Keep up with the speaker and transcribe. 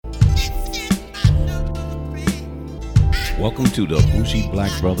Welcome to the Bougie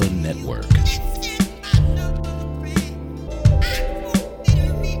Black Brother Network.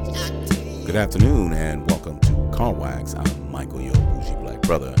 Good afternoon and welcome to Car Wax. I'm Michael, your Bougie Black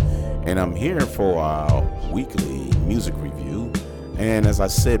Brother, and I'm here for our weekly music review. And as I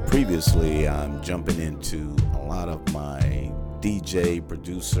said previously, I'm jumping into a lot of my DJ,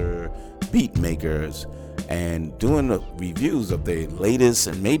 producer, beat makers, and doing the reviews of their latest,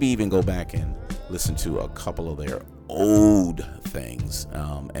 and maybe even go back and listen to a couple of their old things,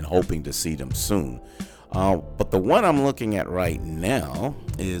 and hoping to see them soon. But the one I'm looking at right now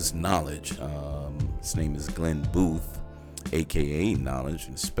is Knowledge. His name is Glenn Booth, aka Knowledge,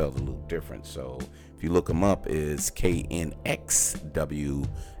 and spelled a little different. So if you look him up, it's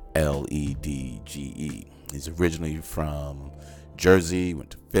KNXWLEDGE. He's originally from Jersey,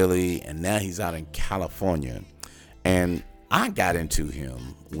 went to Philly, and now he's out in California. And I got into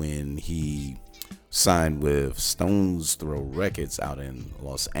him when he signed with Stones Throw Records out in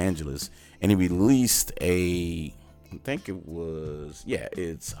Los Angeles, and he released it's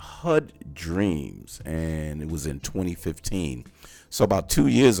HUD Dreams, and it was in 2015. So about 2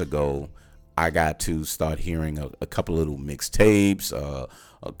 years ago, I got to start hearing a couple of little mixtapes, a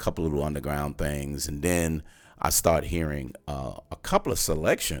couple of little underground things, and then I start hearing a couple of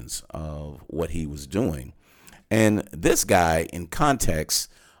selections of what he was doing. And this guy, in context,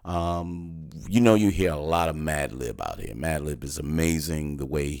 you hear a lot of Madlib out here. Madlib is amazing the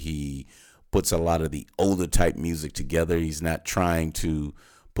way he puts a lot of the older type music together. He's not trying to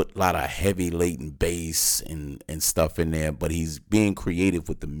put a lot of heavy latent bass and stuff in there, but he's being creative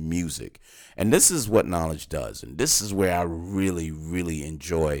with the music. And this is what Knowledge does. And this is where I really, really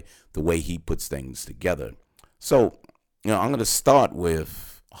enjoy the way he puts things together. So, I'm going to start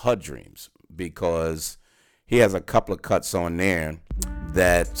with HUD Dreams because he has a couple of cuts on there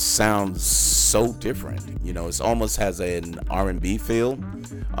that sounds so different. It almost has an R&B feel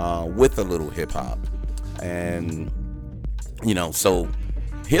with a little hip hop. And, so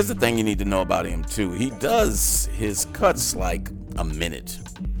here's the thing you need to know about him too. He does his cuts like a minute,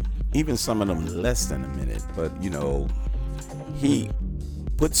 even some of them less than a minute. But, he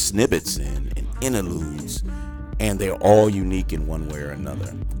puts snippets in and interludes, and they're all unique in one way or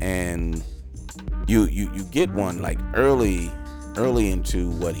another. And you get one like early into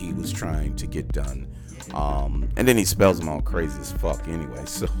what he was trying to get done, and then he spells them all crazy as fuck anyway.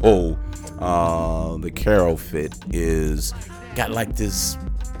 So the Carol Fit is got like this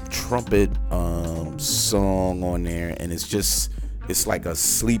trumpet song on there, and it's like a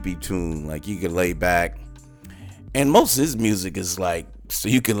sleepy tune, like you can lay back. And most of his music is like, so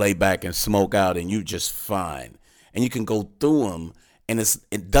you can lay back and smoke out and you just fine, and you can go through them, and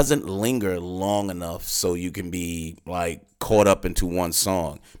it doesn't linger long enough so you can be like caught up into one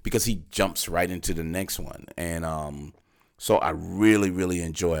song, because he jumps right into the next one. And so I really, really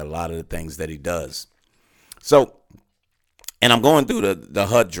enjoy a lot of the things that he does. So, and I'm going through the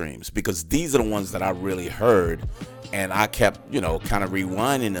HUD Dreams because these are the ones that I really heard, and I kept, kind of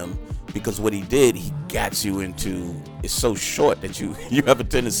rewinding them, because what he did, he got you into, it's so short that you have a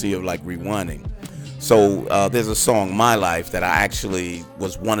tendency of like rewinding. So there's a song, My Life, that I actually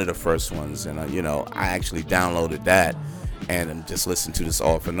was one of the first ones, and I actually downloaded that and I'm just listening to this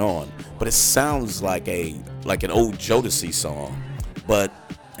off and on. But it sounds like an old Jodeci song, but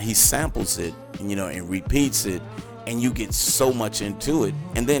he samples it, and repeats it, and you get so much into it.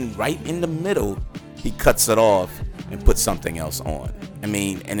 And then right in the middle, he cuts it off and puts something else on. And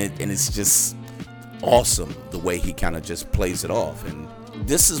it's just awesome the way he kind of just plays it off. And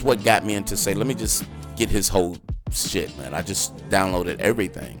this is what got me into say, let me just get his whole shit, man. I just downloaded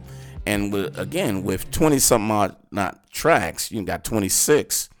everything. And with 20 something odd not tracks, you got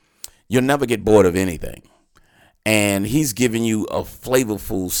 26, you'll never get bored of anything. And he's giving you a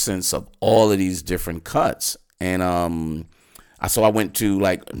flavorful sense of all of these different cuts. And so I went to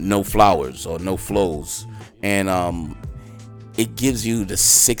like No Flowers or No Flows, and it gives you the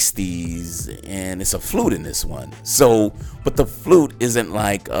 60s, and it's a flute in this one. So, but the flute isn't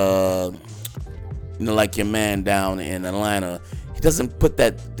like like your man down in Atlanta. He doesn't put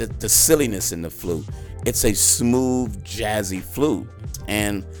the silliness in the flute. It's a smooth, jazzy flute.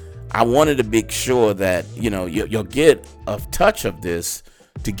 And I wanted to make sure that, you'll get a touch of this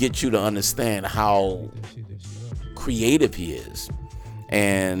to get you to understand how creative he is.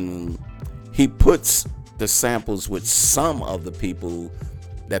 And he puts the samples with some of the people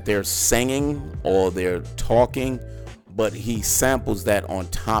that they're singing or they're talking, but he samples that on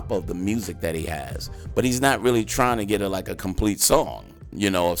top of the music that he has. But he's not really trying to get a complete song,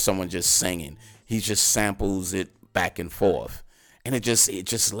 of someone just singing. He just samples it back and forth. and it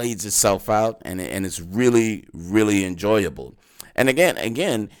just lays itself out, and it's really really enjoyable. And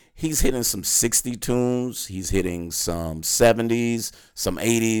again, he's hitting some 60 tunes, he's hitting some 70s, some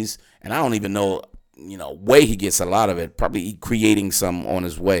 80s, and I don't even know, way he gets a lot of it. Probably creating some on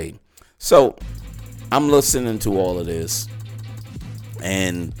his way. So I'm listening to all of this,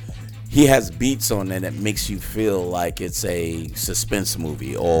 and he has beats on there that makes you feel like it's a suspense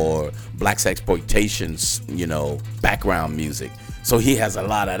movie or black exploitation's, background music. So he has a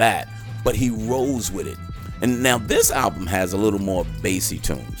lot of that, but he rolls with it. And now this album has a little more bassy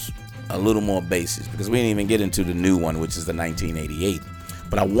tunes, a little more basses, because we didn't even get into the new one, which is the 1988.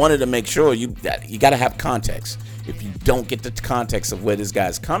 But I wanted to make sure you got to have context. If you don't get the context of where this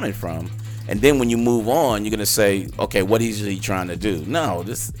guy's coming from, and then when you move on, you're gonna say, okay, what is he trying to do? No,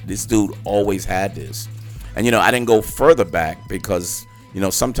 this dude always had this. And I didn't go further back because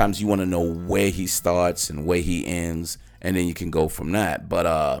sometimes you want to know where he starts and where he ends, and then you can go from that.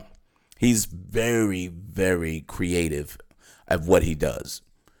 But he's very, very creative at what he does.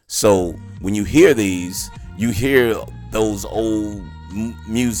 So when you hear these, you hear those old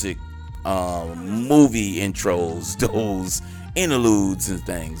music, movie intros, those interludes and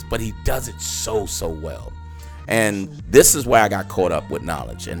things, but he does it so well. And this is where I got caught up with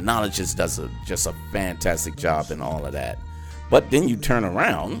Knowledge, and Knowledge just does a fantastic job in all of that. But then you turn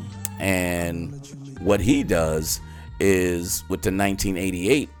around, and what he does is with the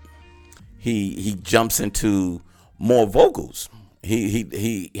 1988, he jumps into more vocals.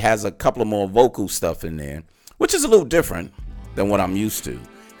 He has a couple of more vocal stuff in there, which is a little different than what I'm used to.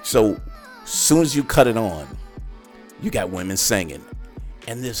 So soon as you cut it on, you got women singing,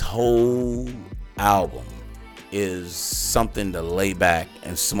 and this whole album is something to lay back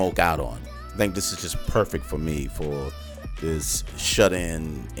and smoke out on. I think this is just perfect for me for this shut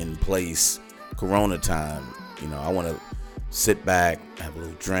in place Corona time. I want to sit back, have a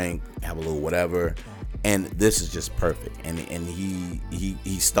little drink, have a little whatever, and this is just perfect. And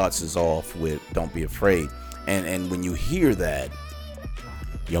he starts us off with "Don't Be Afraid," and when you hear that,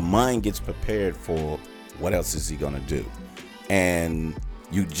 your mind gets prepared for what else is he gonna do, and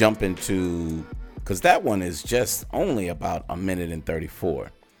you jump into, because that one is just only about a minute and 34,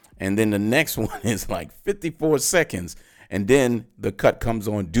 and then the next one is like 54 seconds, and then the cut comes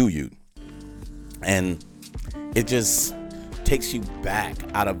on "Do You," and it just takes you back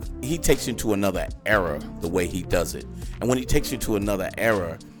he takes you to another era the way he does it. And when he takes you to another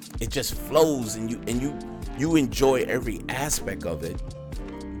era, it just flows, and you enjoy every aspect of it.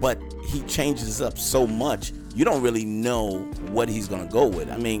 But he changes up so much, you don't really know what he's gonna go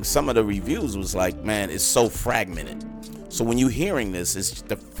with. I mean, some of the reviews was like, man, it's so fragmented. So when you're hearing this, it's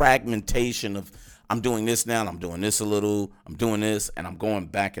the fragmentation of, I'm doing this now, and I'm doing this a little, I'm doing this, and I'm going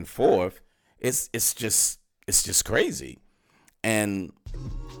back and forth. It's just crazy. And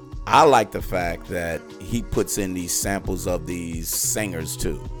I like the fact that he puts in these samples of these singers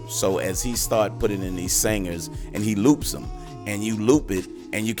too. So as he start putting in these singers, and he loops them, and you loop it,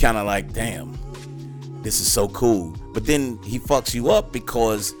 and you kind of like, damn, this is so cool. But then he fucks you up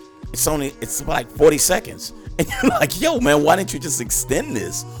because it's like 40 seconds. And you're like, yo, man, why didn't you just extend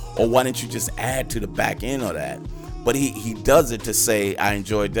this? Or why didn't you just add to the back end of that? But he does it to say, I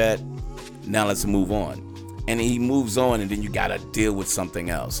enjoyed that, now let's move on. And he moves on, and then you gotta deal with something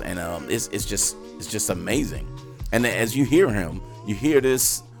else. And it's just amazing. And as you hear him, you hear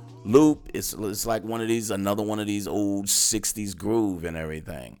this loop, it's like another one of these old 60s groove and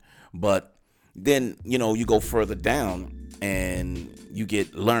everything. But then you go further down, and you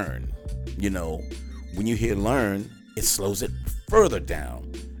get Learn. When you hear Learn, it slows it further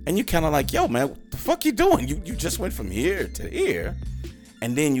down, and you kind of like, yo, man, what the fuck you doing? You just went from here to here,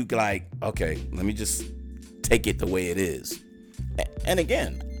 and then you like, okay, let me just take it the way it is. And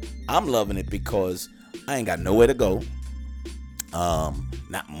again, I'm loving it because I ain't got nowhere to go,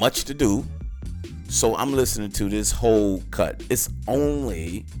 not much to do, so I'm listening to this whole cut. It's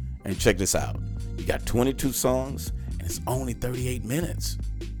only, and check this out, you got 22 songs, and it's only 38 minutes.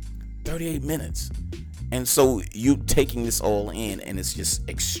 And so you taking this all in, and it's just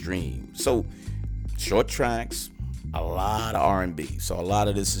extreme. So short tracks, a lot of R&B. So a lot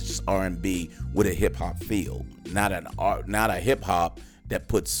of this is just R&B with a hip hop feel, not a hip hop that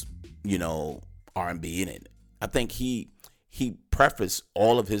puts R&B in it. I think he prefaced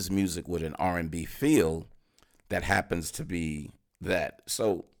all of his music with an R&B feel that happens to be that.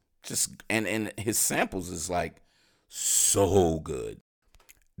 So just and his samples is like so good.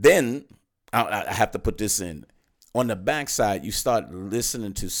 Then I have to put this in. On the backside, you start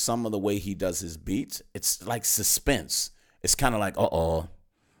listening to some of the way he does his beats. It's like suspense. It's kind of like,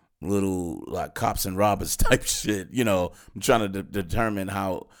 little like cops and robbers type shit. I'm trying to determine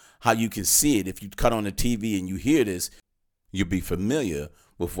how you can see it. If you cut on the TV and you hear this, you'll be familiar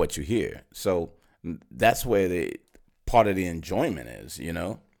with what you hear. So that's where the part of the enjoyment is,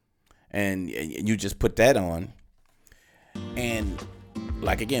 and you just put that on. And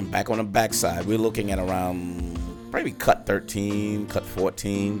like, again, back on the backside, we're looking at around maybe cut 13, cut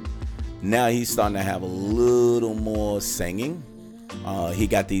 14. Now he's starting to have a little more singing. He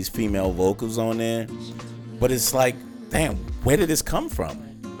got these female vocals on there, but it's like, damn, where did this come from?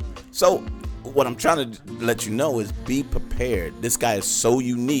 So what I'm trying to let you know is be prepared. This guy is so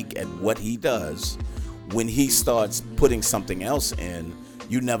unique at what he does. When he starts putting something else in,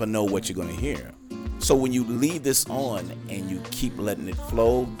 you never know what you're going to hear. So when you leave this on and you keep letting it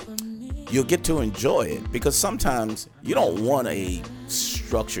flow, you'll get to enjoy it, because sometimes you don't want a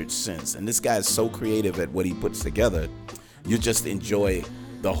structured sense. And this guy is so creative at what he puts together. You just enjoy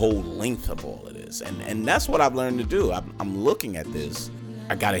the whole length of all of this. And that's what I've learned to do. I'm looking at this.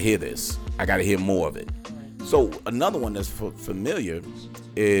 I got to hear this. I got to hear more of it. So another one that's familiar,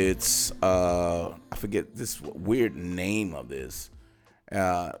 it's, I forget this weird name of this.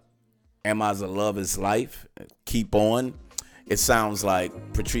 Am I's a Love Is Life? Keep On. It sounds like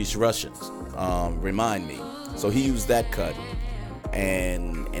Patrice Rushen's Remind Me. So he used that cut,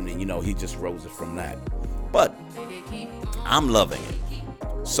 and he just rose it from that. But I'm loving it.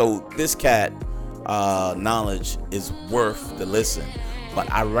 So this cat, Knowledge, is worth the listen.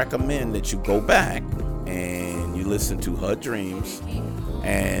 But I recommend that you go back and you listen to Her Dreams,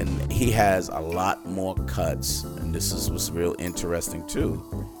 and he has a lot more cuts. And this is what's real interesting too.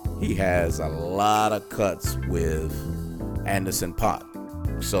 He has a lot of cuts with Anderson .Paak.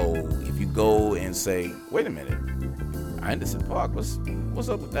 So if you go and say, wait a minute, Anderson .Paak, what's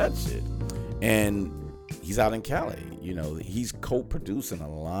up with that shit? And he's out in Cali. He's co-producing a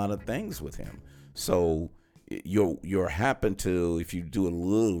lot of things with him. So you're happen to, if you do a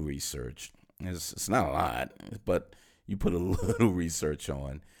little research, it's not a lot, but you put a little research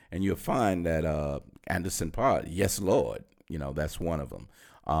on, and you'll find that Anderson .Paak, Yes Lord, that's one of them.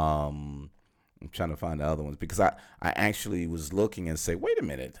 I'm trying to find the other ones, because I actually was looking and say, wait a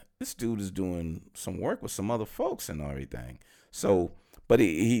minute, this dude is doing some work with some other folks and everything. So, but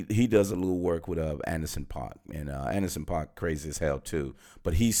he does a little work with Anderson .Paak, and Anderson .Paak crazy as hell too.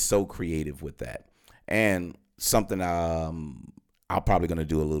 But he's so creative with that. And something I'm probably gonna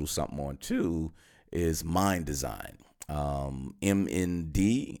do a little something on too is Mind Design,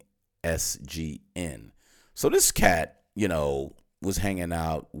 MNDSGN. So this cat, was hanging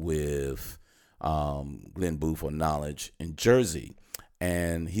out with Glenn Booth on Knowledge in Jersey,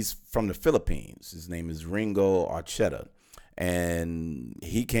 and he's from the Philippines. His name is Ringo Archetta, and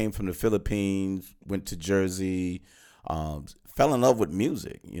he came from the Philippines, went to Jersey, fell in love with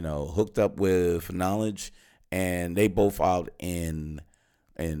music, hooked up with Knowledge, and they both out in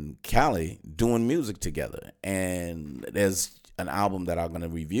Cali doing music together. And there's an album that I'm going to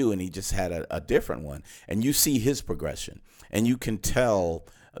review, and he just had a different one, and you see his progression, and you can tell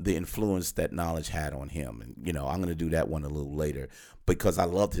the influence that Knowledge had on him. And I'm going to do that one a little later, because I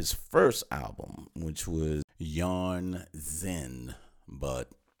loved his first album, which was Yarn Zen. But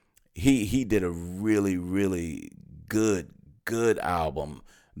he did a really, really good album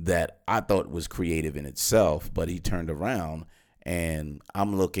that I thought was creative in itself, but he turned around, and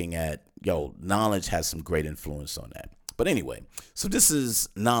I'm looking at, Knowledge has some great influence on that. But anyway, so this is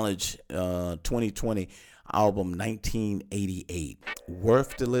Knowledge 2020 album 1988.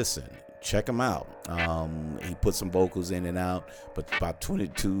 Worth the listen. Check him out. He put some vocals in and out, but about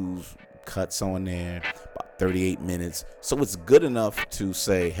 22 cuts on there, about 38 minutes. So it's good enough to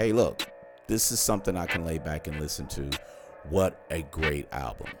say, hey, look, this is something I can lay back and listen to. What a great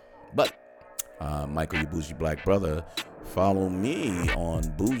album. But Michael, your Bougie Black Brother. Follow me on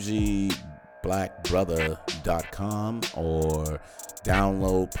bougieblackbrother.com or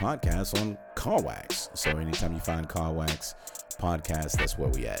download podcasts on CarWax. So anytime you find CarWax podcast, that's where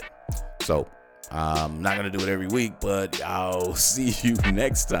we at. So I'm not going to do it every week, but I'll see you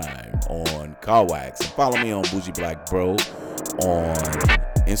next time on CarWax. And follow me on Bougie Black Bro on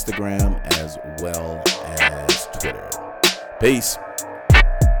Instagram as well as Twitter. Peace.